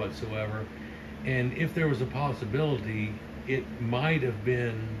that whatsoever. And if there was a possibility, it might have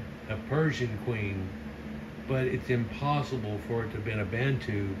been a Persian queen, but it's impossible for it to have been a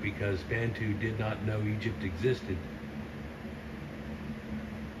Bantu, because Bantu did not know Egypt existed.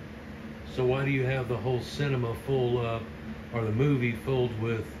 So why do you have the whole cinema full of or the movie filled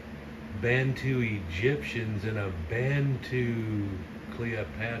with Bantu Egyptians and a Bantu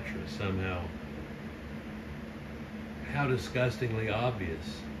Cleopatra somehow. How disgustingly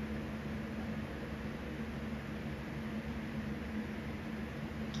obvious.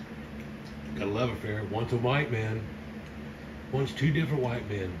 Got a love affair. Once a white man. Once two different white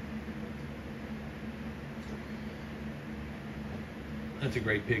men. That's a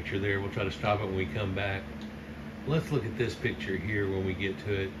great picture there. We'll try to stop it when we come back. Let's look at this picture here when we get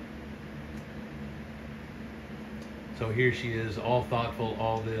to it. So here she is, all thoughtful,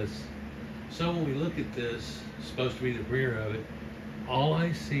 all this. So when we look at this, it's supposed to be the premiere of it, all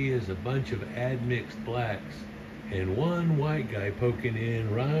I see is a bunch of admixed blacks and one white guy poking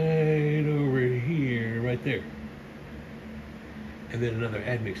in right over here, right there. And then another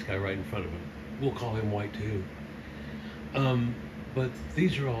admixed guy right in front of him. We'll call him white too. But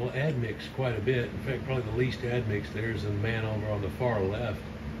these are all admixed quite a bit. In fact, probably the least admixed there is the man over on the far left.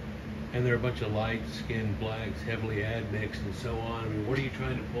 And there are a bunch of light-skinned blacks, heavily admixed, and so on. I mean, what are you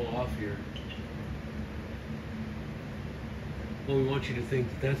trying to pull off here? Well, we want you to think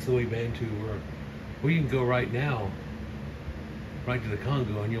that that's the way Bantu were. Well, you can go right now, right to the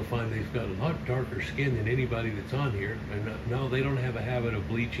Congo, and you'll find they've got a lot darker skin than anybody that's on here. And no, they don't have a habit of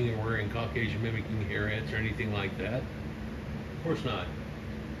bleaching or wearing Caucasian mimicking hairettes or anything like that. Of course not.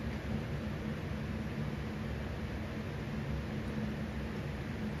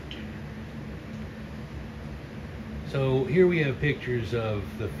 So here we have pictures of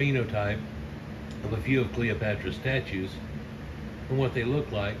the phenotype of a few of Cleopatra's statues and what they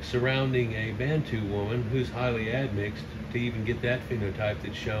look like surrounding a Bantu woman who's highly admixed to even get that phenotype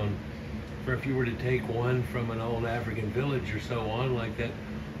that's shown. For if you were to take one from an old African village or so on, like that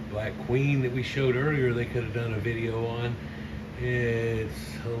Black Queen that we showed earlier, they could have done a video on.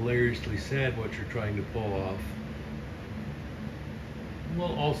 It's hilariously sad what you're trying to pull off.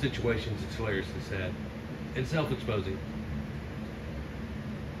 Well, all situations it's hilariously sad. And self-exposing.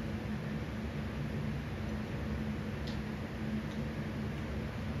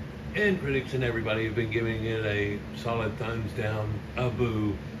 And critics and everybody have been giving it a solid thumbs down, a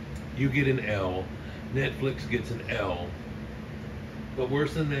boo. You get an L. Netflix gets an L. But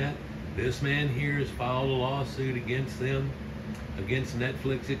worse than that, this man here has filed a lawsuit against them, against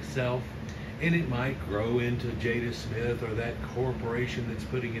Netflix itself, and it might grow into Jada Smith or that corporation that's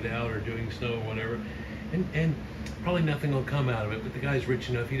putting it out or doing so or whatever. And probably nothing will come out of it, but the guy's rich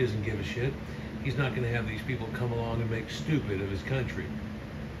enough, he doesn't give a shit. He's not going to have these people come along and make stupid of his country.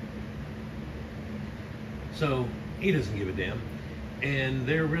 So he doesn't give a damn. And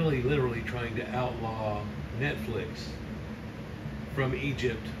they're really literally trying to outlaw Netflix from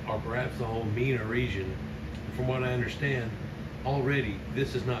Egypt or perhaps the whole MENA region. From what I understand, already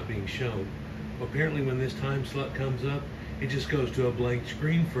this is not being shown. Apparently when this time slot comes up, it just goes to a blank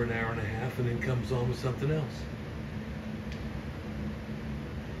screen for an hour and a half and then comes on with something else.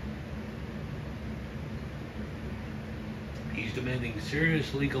 He's demanding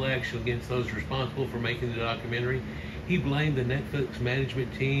serious legal action against those responsible for making the documentary. He blamed the Netflix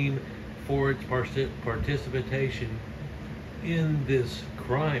management team for its participation in this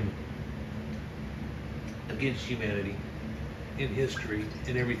crime against humanity, in history,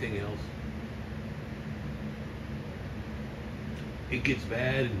 and everything else. It gets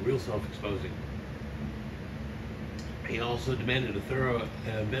bad and real self-exposing. He also demanded a thorough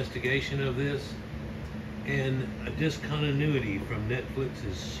investigation of this and a discontinuity from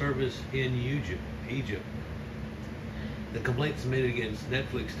Netflix's service in Egypt. The complaint submitted against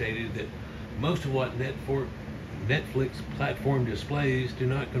Netflix stated that most of what Netflix platform displays do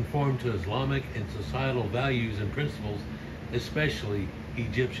not conform to Islamic and societal values and principles, especially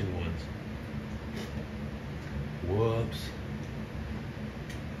Egyptian ones. Whoops.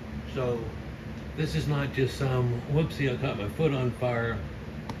 So this is not just some whoopsie, I caught my foot on fire,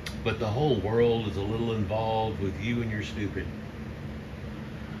 but the whole world is a little involved with you and your stupid.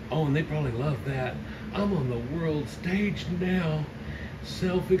 Oh, and they probably love that. I'm on the world stage now,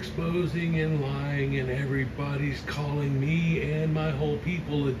 self-exposing and lying, and everybody's calling me and my whole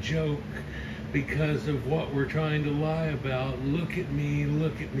people a joke because of what we're trying to lie about. Look at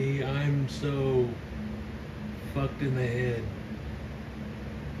me, I'm so fucked in the head.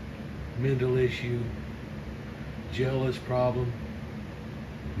 Mental issue, jealous problem.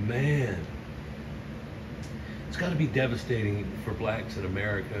 Man, it's got to be devastating for blacks in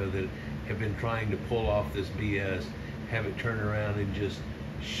America that have been trying to pull off this BS, have it turn around and just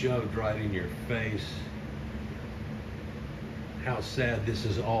shoved right in your face. How sad this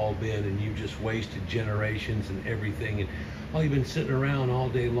has all been, and you've just wasted generations and everything, and all you've been sitting around all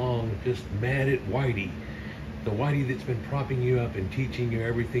day long just mad at Whitey. The whitey that's been propping you up and teaching you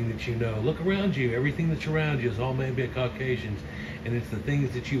everything that you know. Look around you. Everything that's around you is all made by Caucasians. And it's the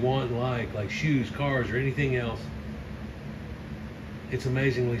things that you want and like shoes, cars, or anything else. It's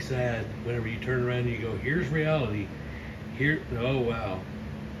amazingly sad whenever you turn around and you go, here's reality. Here, oh wow.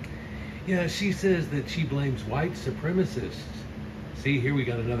 Yeah, she says that she blames white supremacists. See, here we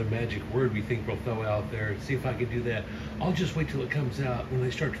got another magic word we think we'll throw out there. See if I can do that. I'll just wait till it comes out. When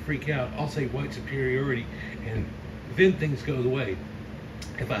they start to freak out, I'll say white superiority, and then things go away.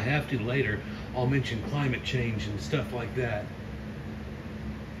 If I have to later, I'll mention climate change and stuff like that.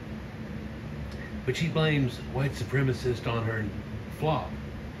 But she blames white supremacists on her flop.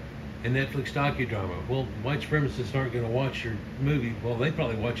 And Netflix docudrama. Well, white supremacists aren't going to watch your movie. Well, they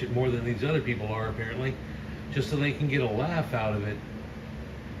probably watch it more than these other people are, apparently, just so they can get a laugh out of it.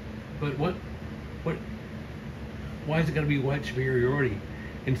 But why is it going to be white superiority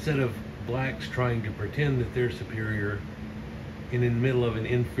instead of blacks trying to pretend that they're superior and in the middle of an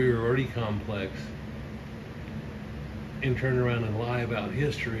inferiority complex and turn around and lie about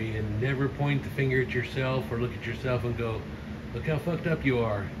history and never point the finger at yourself or look at yourself and go, look how fucked up you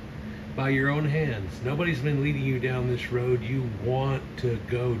are. By your own hands. Nobody's been leading you down this road. You want to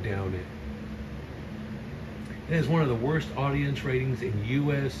go down it. It has one of the worst audience ratings in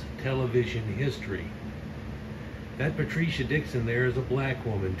U.S. television history. That Patricia Dixon there is a black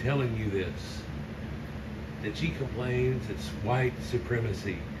woman telling you this. That she complains it's white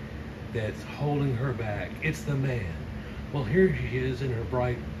supremacy that's holding her back. It's the man. Well, here she is in her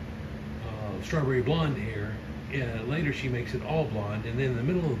bright strawberry blonde hair. Later she makes it all blonde, and then in the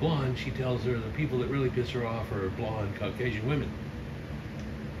middle of the blonde she tells her the people that really piss her off are blonde Caucasian women.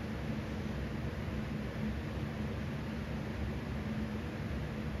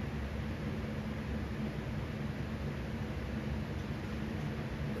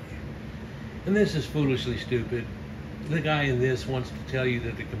 And this is foolishly stupid. The guy in this wants to tell you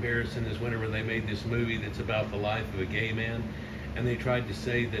that the comparison is whenever they made this movie that's about the life of a gay man, and they tried to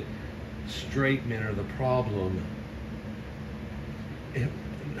say that straight men are the problem.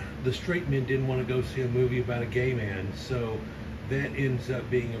 The straight men didn't want to go see a movie about a gay man, so that ends up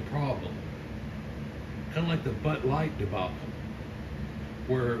being a problem. Kind of like the Bud Light debacle,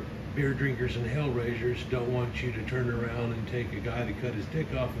 where beer drinkers and hellraisers don't want you to turn around and take a guy to cut his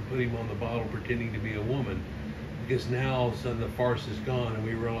dick off and put him on the bottle pretending to be a woman, because now all of a sudden the farce is gone and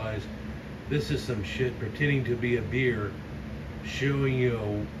we realize this is some shit. Pretending to be a beer, showing you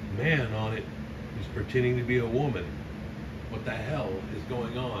a man on it who's pretending to be a woman. What the hell is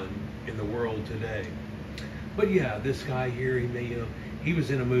going on in the world today? But yeah, this guy here, he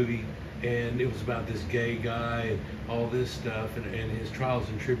was in a movie and it was about this gay guy and all this stuff and his trials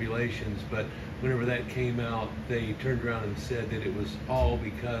and tribulations. But whenever that came out, they turned around and said that it was all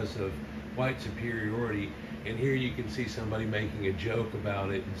because of white superiority. And here you can see somebody making a joke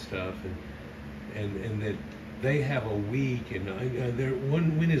about it and stuff, and that they have a week, and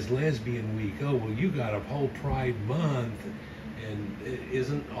when is lesbian week? Oh, well, you got a whole Pride Month, and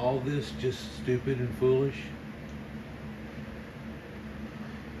isn't all this just stupid and foolish?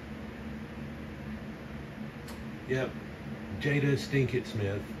 Yep, Jada Stinkit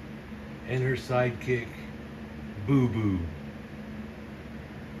Smith and her sidekick, Boo Boo.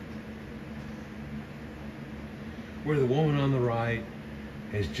 Where the woman on the right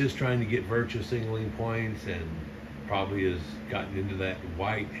is just trying to get virtue signaling points and probably has gotten into that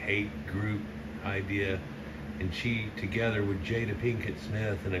white hate group idea, and she, together with Jada Pinkett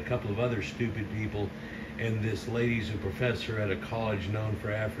Smith and a couple of other stupid people, and this lady's a professor at a college known for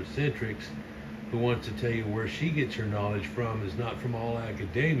Afrocentrics, who wants to tell you where she gets her knowledge from is not from all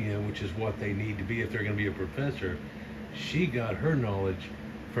academia, which is what they need to be if they're going to be a professor. She got her knowledge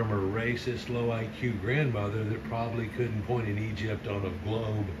from her racist, low IQ grandmother that probably couldn't point in Egypt on a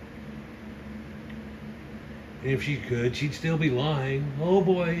globe. And if she could, she'd still be lying. Oh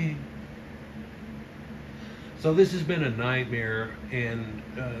boy. So this has been a nightmare, and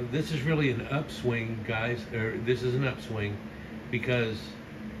this is really an upswing, guys. This is an upswing because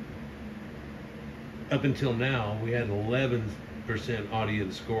up until now, we had an 11%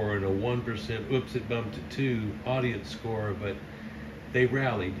 audience score and a 1%, oops, it bumped to 2 audience score, but they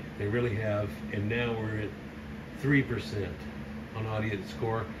rallied, they really have, and now we're at 3% on audience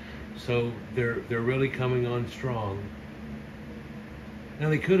score. So they're really coming on strong. Now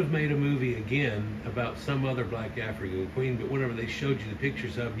they could have made a movie again about some other black African queen, but whenever they showed you the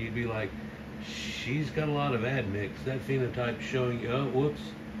pictures of them, you'd be like, she's got a lot of admix. That phenotype showing you, oh, whoops.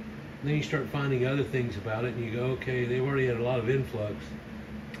 And then you start finding other things about it, and you go, okay, they've already had a lot of influx.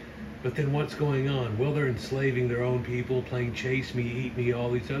 But then what's going on? Well, they're enslaving their own people, playing chase me, eat me,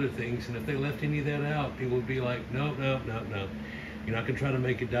 all these other things. And if they left any of that out, people would be like, no, no, no, no. You're not going to try to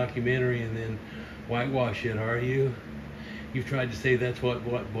make a documentary and then whitewash it, are you? You've tried to say that's what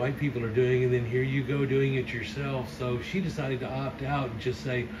white people are doing, and then here you go doing it yourself. So she decided to opt out and just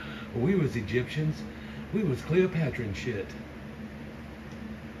say, well, we was Egyptians. We was Cleopatra and shit.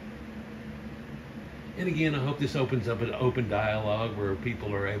 And again, I hope this opens up an open dialogue where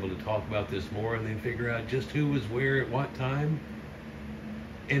people are able to talk about this more and then figure out just who was where at what time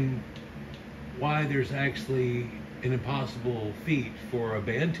and why there's actually an impossible feat for a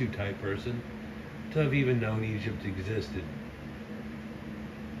Bantu type person to have even known Egypt existed.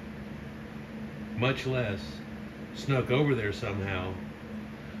 Much less snuck over there somehow,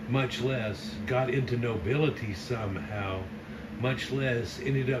 much less got into nobility somehow, much less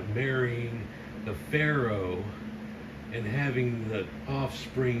ended up marrying the pharaoh and having the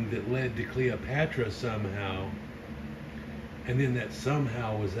offspring that led to Cleopatra somehow, and then that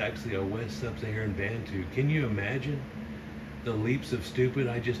somehow was actually a West Sub-Saharan Bantu. Can you imagine the leaps of stupid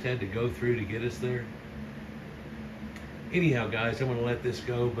I just had to go through to get us there? Anyhow, guys, I'm going to let this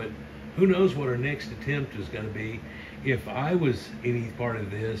go, but who knows what our next attempt is going to be. If I was any part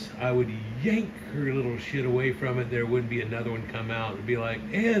of this, I would yank her little shit away from it. There wouldn't be another one come out. It'd be like,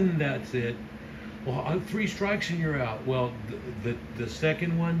 and that's it. Well, on 3 strikes and you're out. Well, the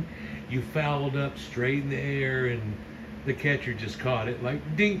second one, you fouled up straight in the air and the catcher just caught it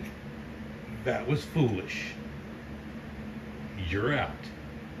like dink. That was foolish. You're out.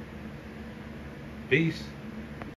 Peace.